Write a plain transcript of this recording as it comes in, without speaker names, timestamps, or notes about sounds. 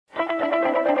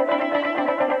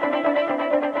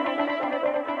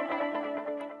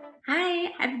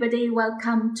everybody,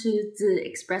 welcome to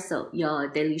the Espresso, your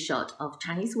daily shot of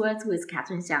Chinese words with 卡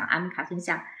顿香. I'm 卡顿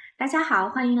香. 大家好，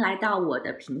欢迎来到我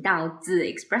的频道 The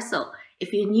Espresso. If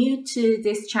you're new to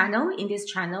this channel, in this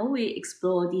channel we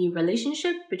explore the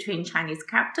relationship between Chinese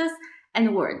characters and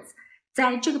words.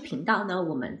 在这个频道呢，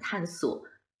我们探索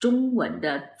中文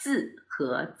的字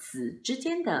和词之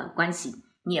间的关系。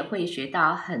你也会学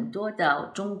到很多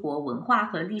的中国文化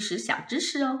和历史小知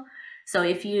识哦。So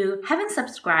if you haven't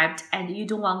subscribed and you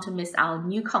don't want to miss our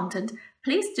new content,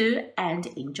 please do and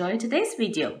enjoy today's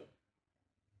video.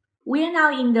 We are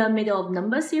now in the middle of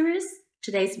number series.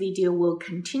 Today's video will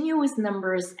continue with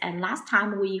numbers, and last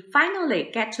time we finally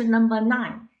get to number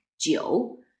 9,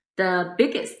 9, the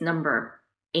biggest number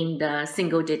in the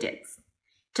single digits.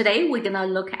 Today we're gonna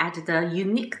look at the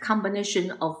unique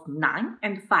combination of 9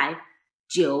 and 5,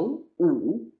 九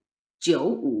五, 九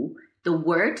五. The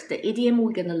word, the idiom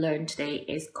we're going to learn today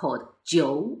is called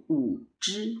九五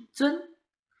之尊.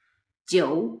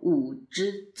 九五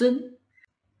之尊.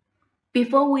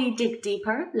 Before we dig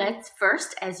deeper, let's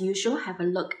first, as usual, have a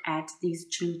look at these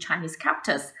two Chinese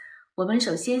characters. 我们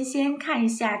首先先看一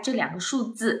下这两个数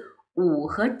字5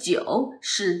和9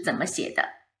是怎么写的。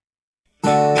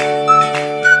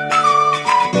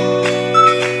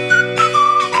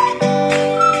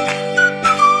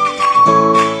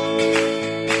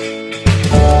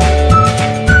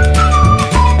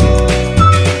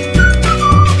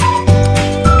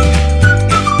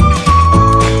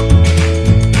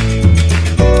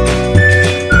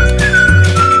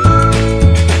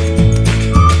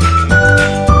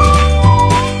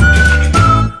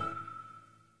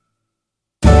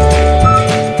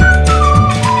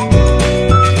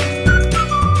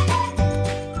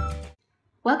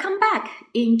Welcome back.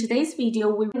 In today's video,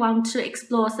 we want to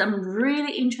explore some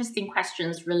really interesting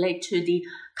questions related to the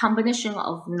combination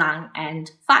of 9 and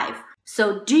 5.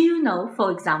 So do you know,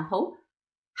 for example,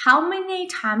 how many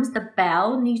times the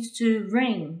bell needs to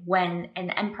ring when an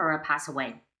emperor passes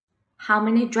away? How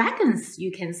many dragons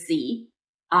you can see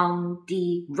on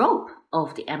the robe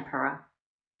of the emperor?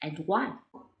 And why?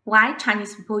 Why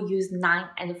Chinese people use 9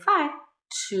 and 5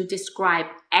 to describe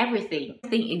everything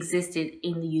that existed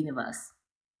in the universe?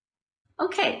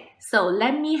 Okay, so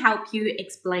let me help you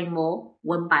explain more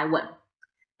one by one.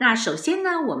 那首先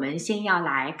呢，我们先要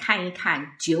来看一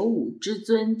看九五之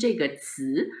尊这个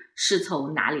词是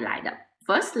从哪里来的。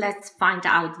First, let's find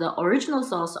out the original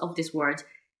source of this word,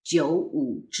 九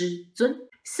五之尊.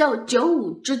 So, 九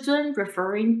五之尊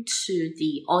referring to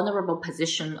the honorable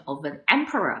position of an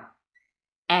emperor.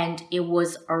 And it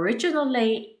was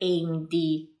originally in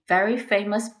the very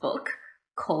famous book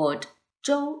called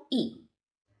周易.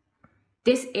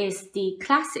 This is the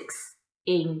classics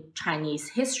in Chinese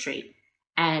history,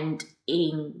 and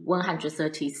in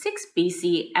 136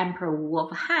 BC, Emperor Wu of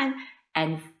Han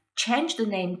and changed the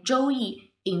name 周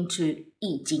易 into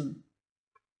易经.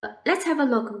 Let's have a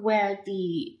look where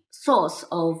the source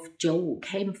of 九五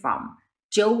came from.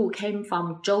 九五 came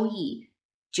from 周易.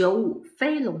 九五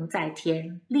飞龙在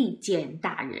天，利见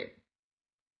大人.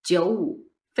 九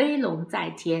五飞龙在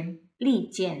天，利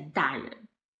见大人.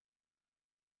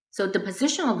 So the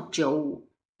position of 九五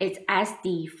is as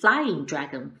the flying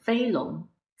dragon 飞龙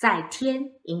在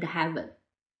天 in the heaven.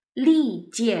 利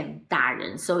见大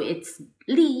人. So it's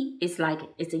利 is like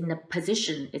it's in the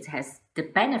position, it has the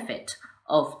benefit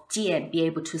of 见, be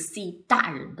able to see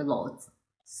大人 the lords.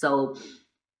 So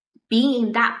being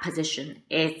in that position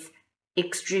is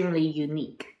extremely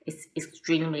unique. It's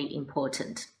extremely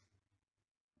important.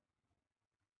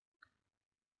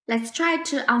 Let's try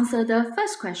to answer the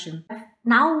first question.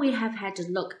 Now we have had a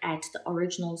look at the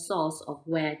original source of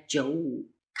where 九五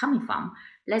coming from.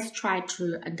 Let's try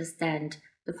to understand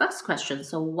the first question.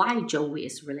 So why 九五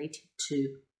is related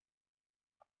to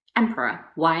emperor?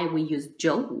 Why we use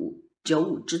九五? 九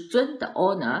五之尊, the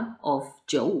honor of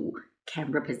九五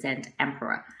can represent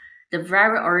emperor. The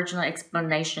very original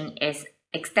explanation is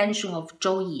extension of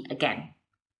周易 again.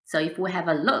 So if we have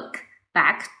a look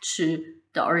back to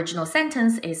the original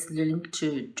sentence is linked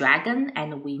to dragon,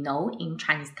 and we know in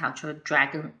Chinese culture,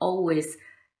 dragon always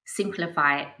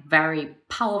simplify very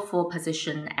powerful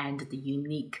position and the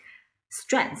unique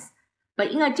strengths.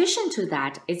 But in addition to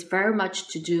that, it's very much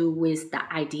to do with the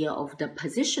idea of the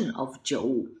position of 九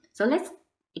五. So let's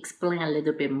explain a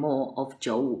little bit more of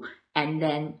九五, and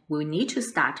then we need to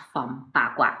start from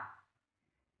八卦.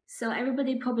 So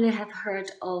everybody probably have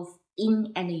heard of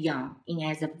yin and yang. Yin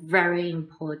is a very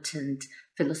important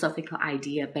philosophical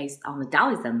idea based on the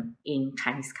Daoism in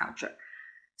Chinese culture.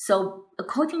 So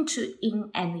according to yin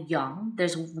and yang,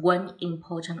 there's one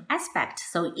important aspect.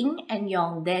 So yin and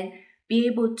yang then be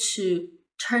able to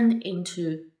turn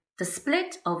into the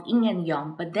split of yin and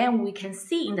yang, but then we can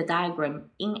see in the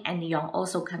diagram, yin and yang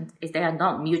also they are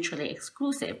not mutually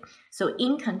exclusive. So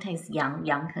yin contains yang,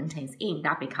 yang contains yin.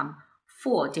 That becomes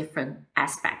 4 different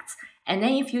aspects. And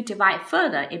then if you divide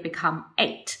further, it becomes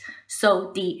 8.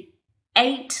 So the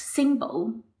 8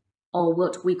 symbol, or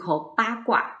what we call 八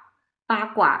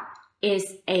卦,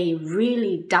 is a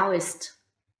really Daoist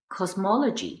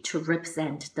cosmology to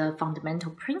represent the fundamental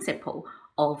principle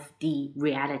of the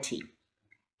reality.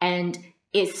 And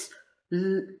it's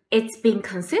been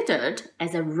considered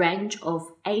as a range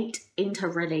of 8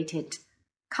 interrelated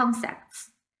concepts.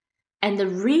 And the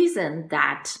reason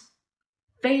that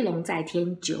飞龙在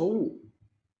天95,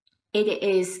 it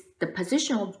is the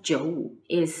position of 95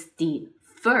 is the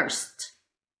first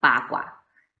八卦.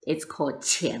 It's called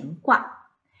乾卦.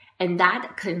 And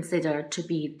that considered to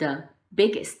be the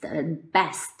biggest and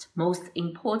best, most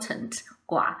important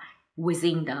卦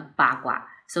within the 八卦.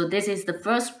 So this is the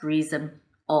first reason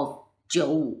of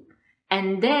 95.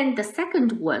 And then the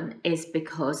second one is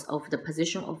because of the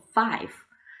position of 5.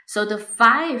 So the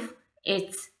 5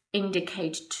 is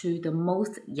indicate to the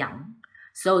most yang.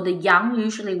 So the yang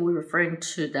usually we're referring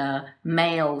to the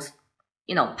male's,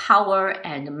 power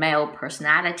and male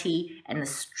personality and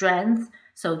strength.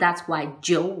 So that's why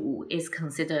 95 is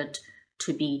considered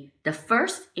to be the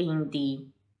first in the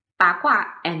八卦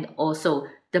and also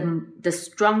the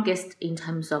strongest in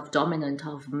terms of dominant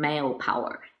of male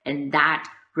power. And that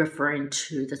referring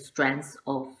to the strength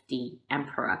of the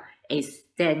emperor is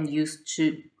then used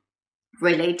to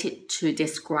relate it to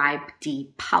describe the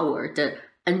power, the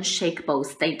unshakable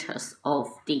status of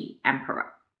the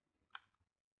emperor.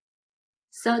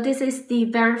 So this is the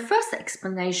very first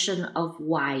explanation of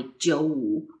why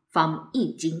 95 from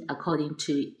易经, according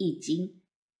to 易经,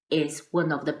 is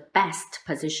one of the best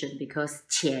position because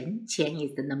qian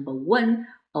is the number 1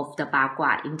 of the 八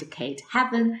卦, indicate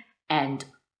heaven, and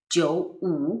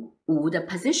 95, the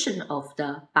position of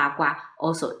the 八卦,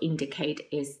 also indicate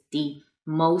is the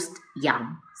most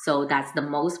yang. So that's the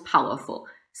most powerful.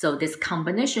 So this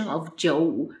combination of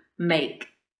 95 make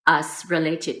us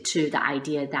related to the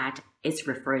idea that it's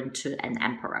referring to an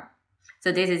emperor.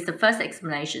 So this is the first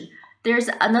explanation. There's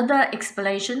another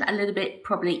explanation, a little bit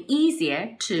probably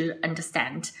easier to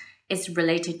understand. It's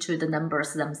related to the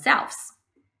numbers themselves.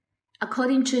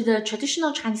 According to the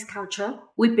traditional Chinese culture,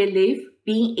 we believe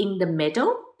being in the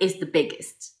middle is the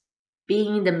biggest.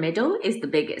 Being in the middle is the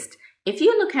biggest. If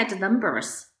you look at the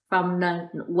numbers from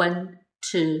 1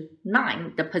 to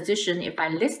 9, the position, if I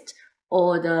list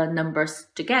all the numbers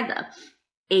together,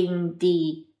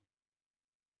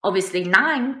 obviously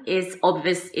 9 is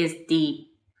the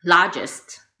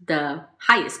largest, the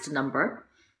highest number.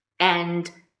 And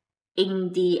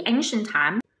in the ancient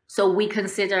time, so we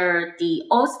consider the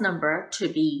odd number to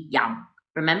be yang.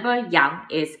 Remember, yang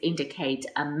is indicate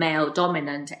a male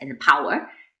dominant and power,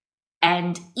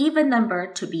 and even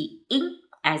number to be yin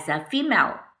as a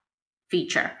female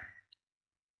feature.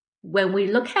 When we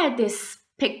look at this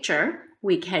picture,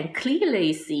 we can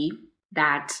clearly see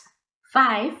that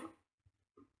 5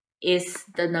 is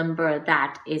the number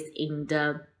that is in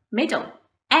the middle,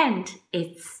 and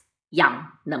it's yang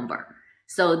number.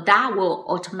 So that will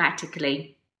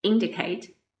automatically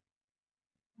indicate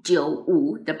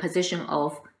 95, the position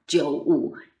of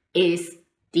 95 is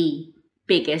the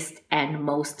biggest and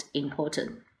most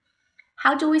important.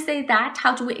 How do we say that?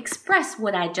 How do we express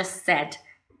what I just said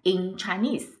in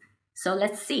Chinese? So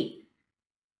let's see.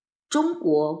 中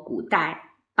国古代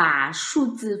把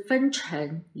数字分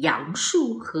成阳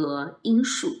数和阴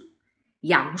数。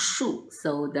阳数,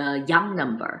 so the young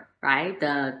number, right?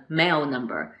 The male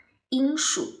number. 阴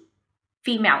数,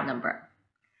 female number.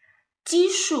 奇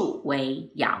数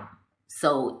为阳.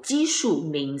 So 奇数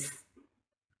means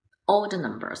all the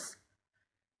numbers.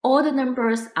 All the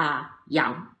numbers are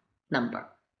yang number.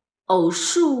 偶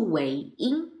数为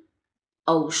阴.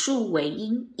 偶数为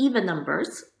阴, even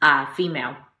numbers are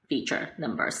female feature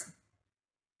numbers.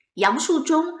 阳数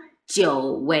中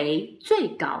9为最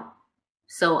高.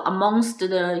 So amongst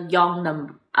the young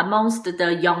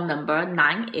number,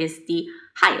 9 is the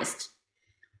highest.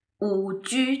 5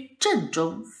居正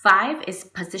中, 5 is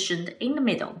positioned in the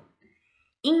middle.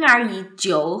 因而以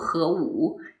9和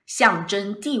5象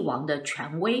征帝王的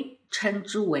权威，称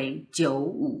之为九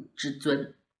五之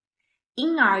尊。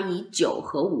因而以9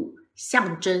和5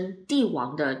象征帝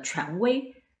王的权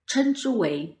威，称之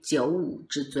为九五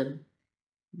之尊。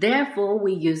Therefore,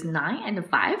 we use 9 and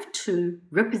 5 to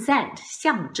represent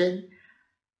象征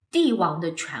帝王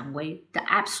的权威 the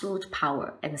absolute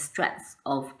power and strength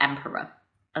of emperor.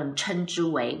 称之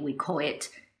为 we call it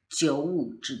九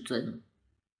五之尊。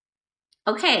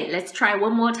Okay, let's try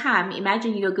one more time.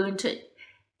 Imagine you're going to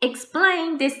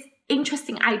explain this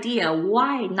interesting idea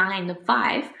why 9 and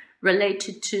 5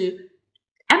 related to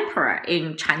emperor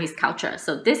in Chinese culture.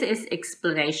 So this is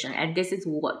explanation and this is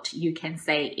what you can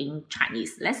say in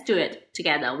Chinese. Let's do it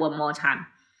together one more time.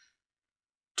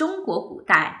 中国古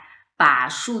代把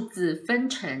数字分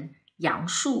成阳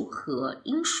数和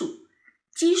阴数，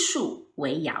奇数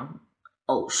为阳，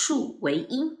偶数为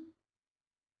阴。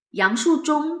阳数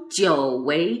中9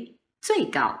为最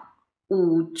高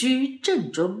，5居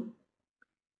正中，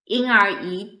因而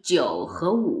以9和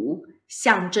5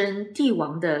象征帝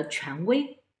王的权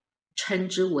威，称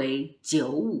之为九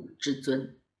五之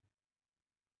尊。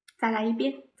再来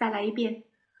一遍。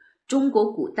中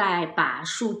国古代把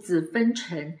数字分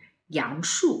成阳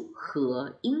数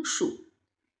和阴数，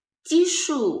奇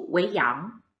数为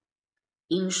阳，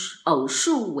偶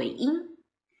数为阴。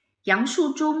阳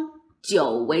数中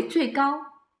9为最高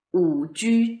，5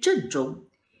居正中，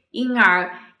因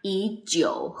而以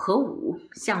9和5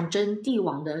象征帝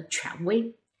王的权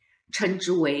威，称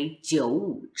之为九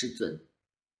五之尊。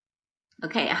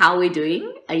Okay, how are we doing?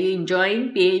 Are you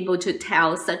enjoying being able to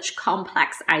tell such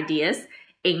complex ideas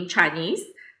in Chinese?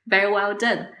 Very well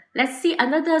done. Let's see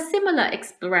another similar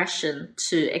expression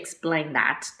to explain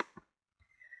that.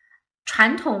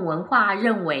 传统文化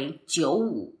认为九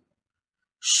五，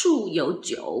数有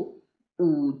9，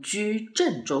五居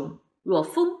正中，若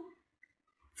风，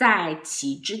在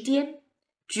其之巅，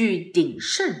具鼎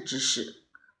盛之势，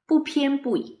不偏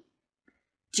不倚。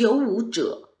九五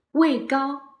者，位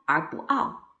高而不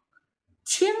傲，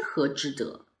谦和之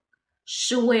德，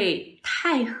是为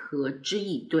太和之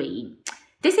意对应。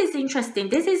This is interesting.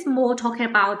 This is more talking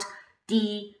about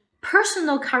the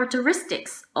personal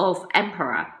characteristics of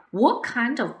emperor. What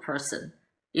kind of person,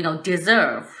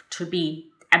 deserve to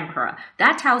be emperor?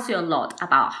 That tells you a lot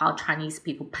about how Chinese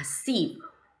people perceive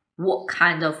what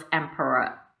kind of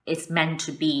emperor is meant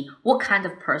to be, what kind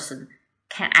of person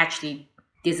can actually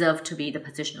deserve to be the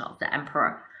position of the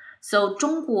emperor. So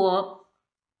中国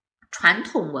传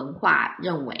统文化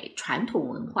认为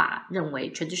traditional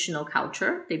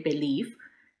culture, they believe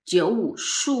九五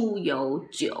数有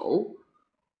9，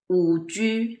五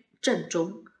居正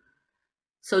中。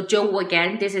So 九五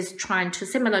again, this is trying to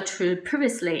similar to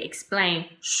previously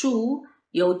explain 数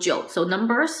有9. So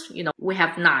numbers, we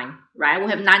have 9, right? We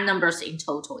have 9 numbers in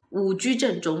total. 五居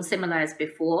正中, similar as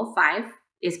before, 5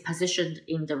 is positioned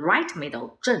in the right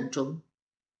middle, 正中。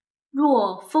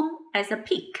若峰 as a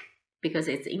peak, because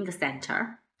it's in the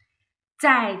center.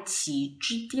 在其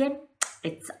之巅,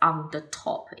 it's on the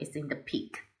top, it's in the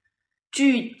peak.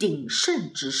 具鼎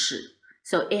盛之势,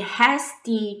 so it has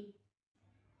the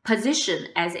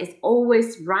position as it's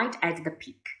always right at the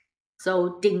peak. So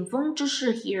鼎峰之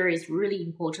势 here is really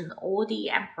important. All the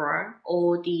emperor,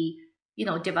 all the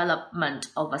development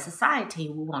of a society,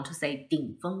 we want to say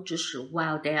鼎峰之势,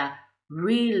 while they are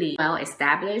really well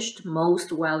established,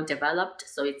 most well developed,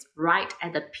 so it's right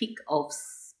at the peak of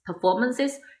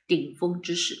performances, 鼎峰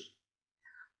之势。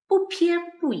不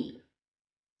偏不倚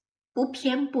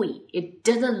it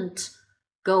didn't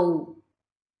go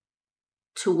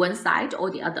to one side or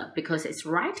the other because it's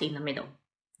right in the middle.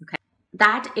 Okay,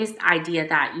 that is the idea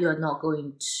that you're not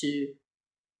going to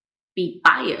be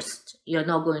biased, you're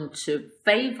not going to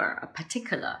favor a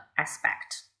particular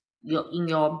aspect. In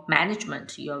your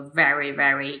management, you're very,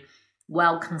 very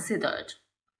well considered.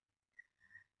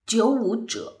 九五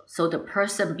者, so the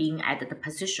person being at the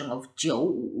position of 九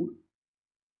五。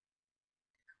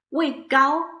位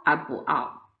高而不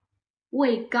傲，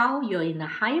位高 you're in a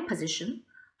higher position,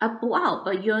 而不傲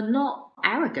but you're not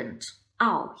arrogant.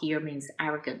 傲 here means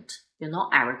arrogant. You're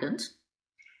not arrogant.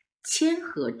 谦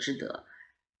和之德。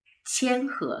谦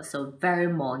和, so very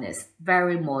modest.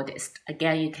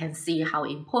 Again, you can see how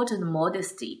important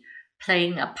modesty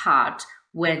playing a part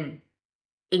when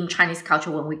in Chinese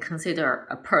culture when we consider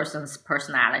a person's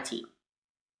personality.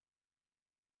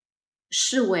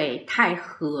 是为太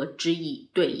和之意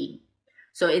对应.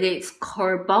 So it is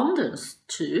correspondence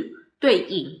to 对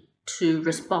应 to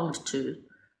respond to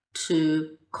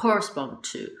correspond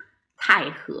to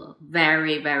太和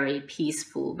very, very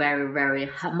peaceful, very, very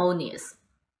harmonious.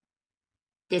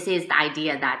 This is the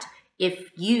idea that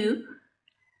if you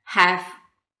have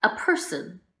a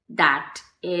person that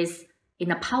is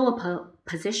in a power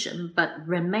position but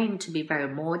remain to be very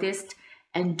modest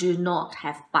and do not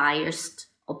have biased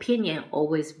opinion,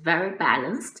 always very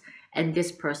balanced, and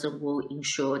this person will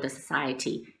ensure the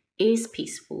society is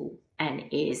peaceful and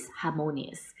is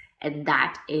harmonious. And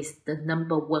that is the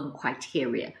number one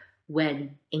criteria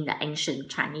when in the ancient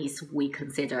Chinese we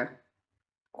consider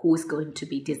who's going to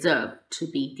be deserved to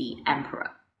be the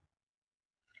emperor.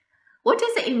 What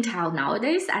does it entail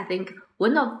nowadays? I think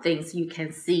one of the things you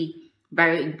can see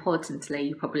very importantly,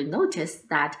 you probably noticed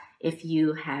that if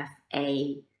you have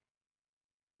a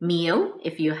meal,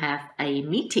 if you have a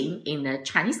meeting in a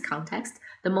Chinese context,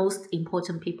 the most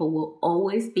important people will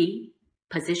always be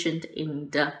positioned in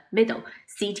the middle.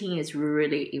 Seating is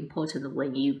really important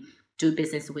when you do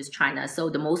business with China. So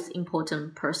the most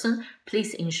important person,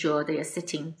 please ensure they are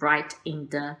sitting right in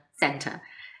the center.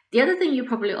 The other thing you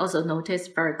probably also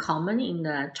noticed, very common in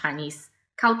the Chinese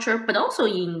culture, but also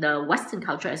in the Western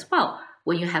culture as well,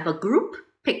 when you have a group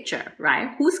picture,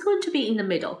 right? Who's going to be in the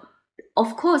middle?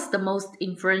 Of course, the most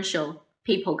influential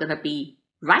people gonna be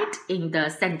right in the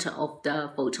center of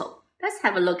the photo. Let's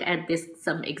have a look at this,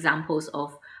 some examples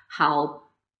of how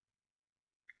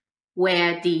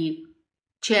where the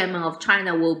chairman of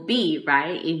China will be,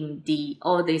 right, in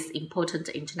all these important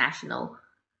international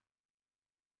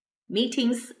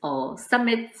meetings or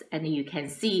summits, and you can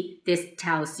see this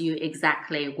tells you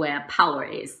exactly where power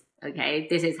is. Okay,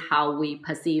 this is how we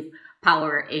perceive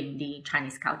power in the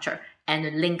Chinese culture,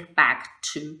 and link back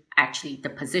to actually the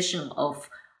position of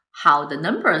how the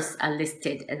numbers are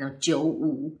listed, and 九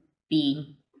五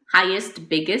being highest,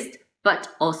 biggest, but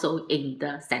also in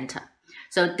the center.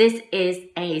 So this is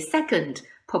a second,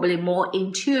 probably more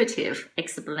intuitive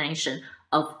explanation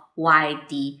of why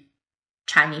the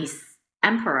Chinese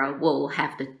emperor will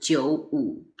have the 九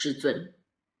五之尊.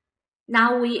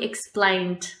 Now we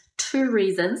explained two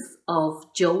reasons of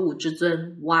九五之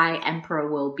尊, why emperor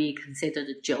will be considered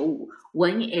九五.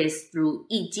 One is through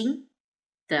易经,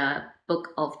 the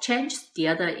book of change. The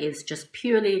other is just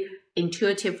purely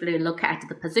intuitively look at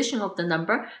the position of the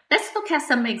number. Let's look at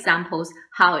some examples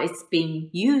how it's being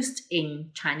used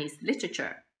in Chinese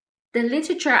literature. The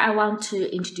literature I want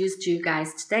to introduce to you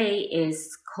guys today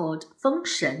is called 封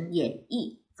神演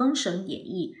义. 封神演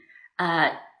义,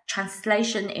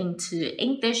 translation into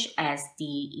English as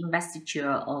the investiture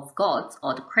of gods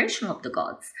or the creation of the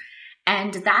gods.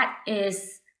 And that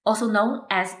is also known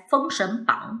as 封神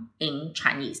榜 in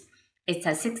Chinese. It's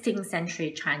a 16th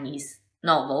century Chinese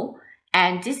novel.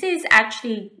 And this is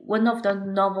actually one of the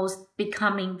novels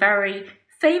becoming very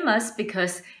famous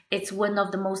because it's one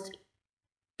of the most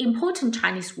important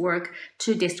Chinese work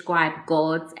to describe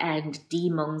gods and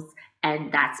demons,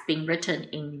 and that's been written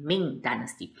in Ming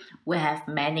Dynasty. We have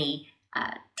many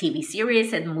TV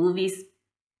series and movies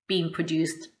being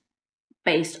produced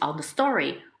based on the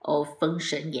story of 封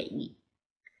神演义.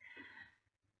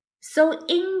 So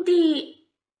in the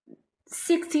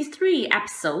 63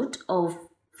 episode of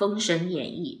封神演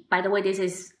义, by the way, this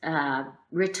is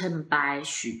written by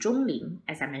Xu Zhongling,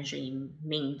 as I mentioned in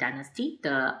Ming Dynasty.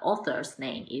 The author's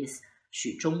name is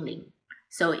Xu Zhongling.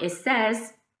 So it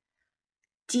says,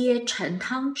 接陈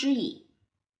汤之意,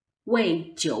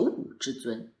 为九五之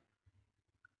尊,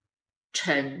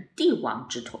 陈帝王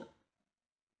之统.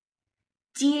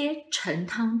 接陈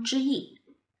汤之意,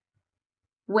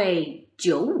 为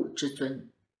九五之尊,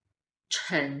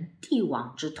 陈帝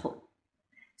王之统.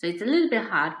 So it's a little bit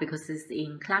hard because it's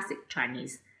in classic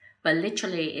Chinese, but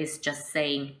literally it's just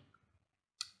saying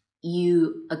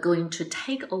you are going to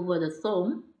take over the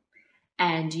throne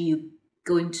and you're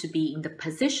going to be in the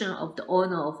position of the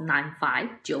owner of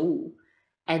 95, 九五,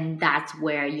 and that's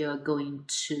where you're going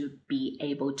to be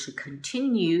able to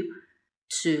continue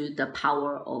to the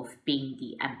power of being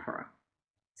the emperor.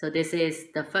 So this is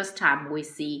the first time we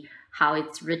see how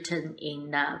it's written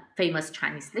in famous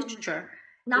Chinese literature.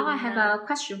 Now I have a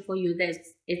question for you.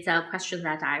 It's a question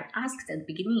that I asked at the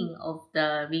beginning of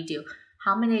the video.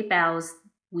 How many bells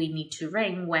we need to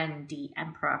ring when the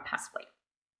emperor passed away?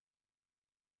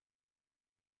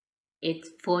 It's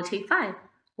 45.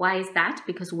 Why is that?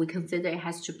 Because we consider it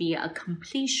has to be a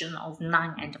completion of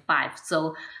 9 and 5.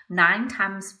 So 9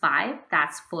 times 5,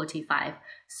 that's 45.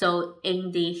 So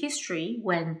in the history,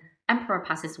 when emperor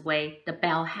passes away, the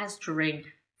bell has to ring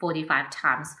 45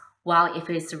 times. While if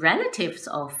it's relatives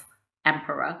of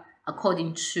emperor,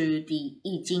 according to the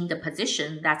I Ching, the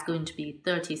position, that's going to be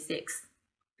 36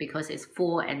 because it's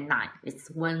 4 and 9. It's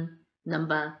one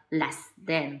number less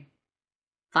than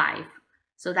 5.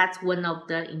 So that's one of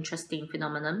the interesting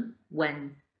phenomenon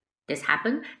when this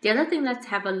happened. The other thing, let's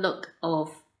have a look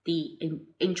of the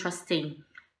interesting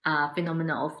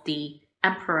phenomenon of the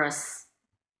emperor's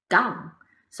gown.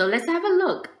 So let's have a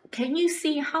look. Can you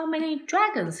see how many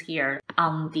dragons here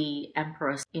on the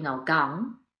emperor's,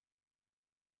 gown?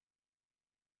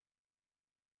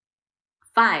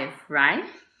 5, right?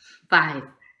 5.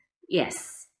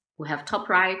 Yes. We have top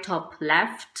right, top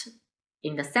left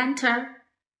in the center,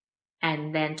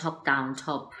 and then top down,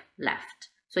 top left.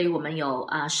 所以我们有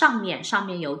上面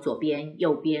有左边、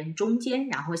右边、中间，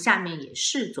然后下面也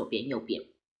是左边、右边。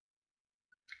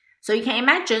So you can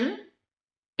imagine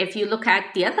if you look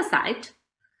at the other side,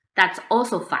 that's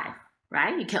also 5,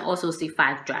 right? You can also see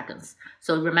 5 dragons.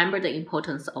 So remember the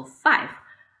importance of 5.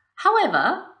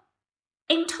 However,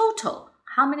 in total,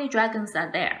 how many dragons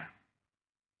are there?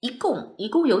 一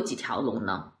共有几条龙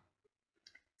呢？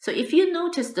 So if you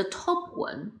notice the top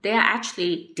one, they are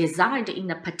actually designed in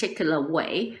a particular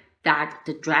way that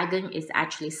the dragon is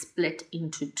actually split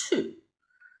into 2.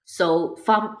 So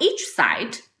from each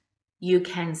side, you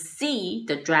can see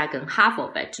the dragon, half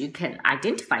of it, you can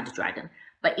identify the dragon.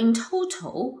 But in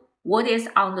total, what is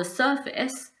on the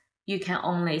surface, you can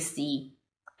only see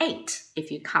 8.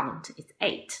 If you count, it's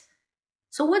 8.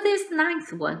 So what is the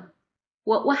 9th one?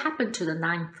 What happened to the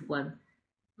 9th one?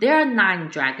 There are 9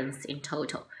 dragons in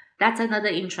total. That's another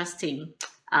interesting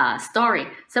story.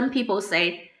 Some people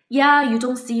say, yeah, you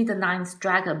don't see the 9th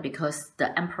dragon because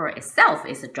the emperor itself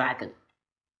is a dragon.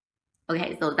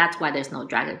 Okay, so that's why there's no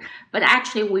dragon. But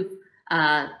actually, we've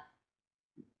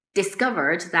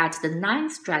discovered that the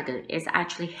 9th dragon is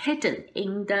actually hidden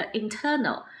in the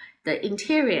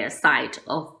interior side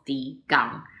of the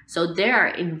gang. So there are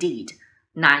indeed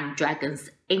 9 dragons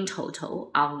in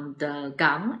total on the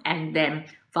gang, and then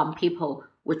from people,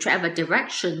 whichever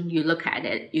direction you look at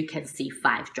it, you can see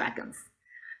 5 dragons.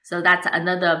 So that's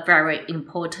another very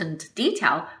important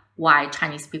detail why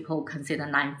Chinese people consider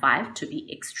 9-5 to be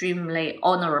extremely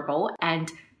honorable, and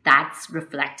that's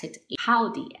reflected in how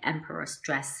the emperor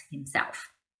dressed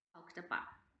himself.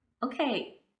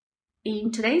 Okay,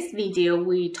 in today's video,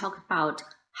 we talked about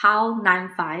how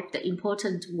 9-5, the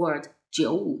important word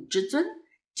九五之尊,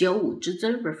 九五之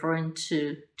尊 referring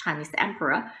to Chinese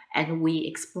emperor, and we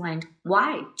explained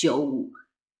why 九五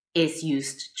is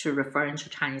used to refer to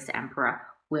Chinese emperor.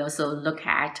 We also look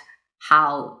at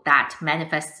how that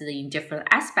manifests in different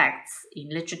aspects in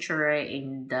literature,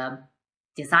 in the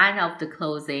design of the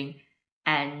clothing,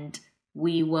 and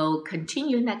we will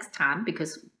continue next time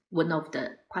because one of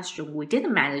the questions we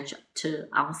didn't manage to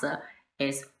answer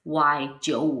is why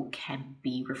九五can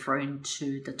be referring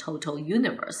to the total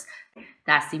universe.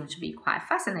 That seems to be quite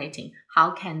fascinating.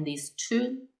 How can these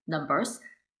 2 numbers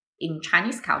in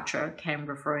Chinese culture can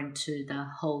refer to the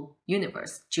whole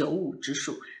universe, 九五之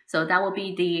数. So that will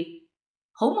be the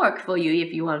homework for you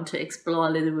if you want to explore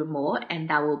a little bit more, and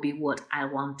that will be what I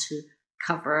want to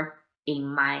cover in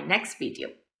my next video.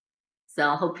 So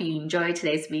I hope you enjoyed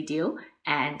today's video,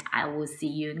 and I will see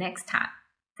you next time.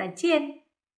 再见。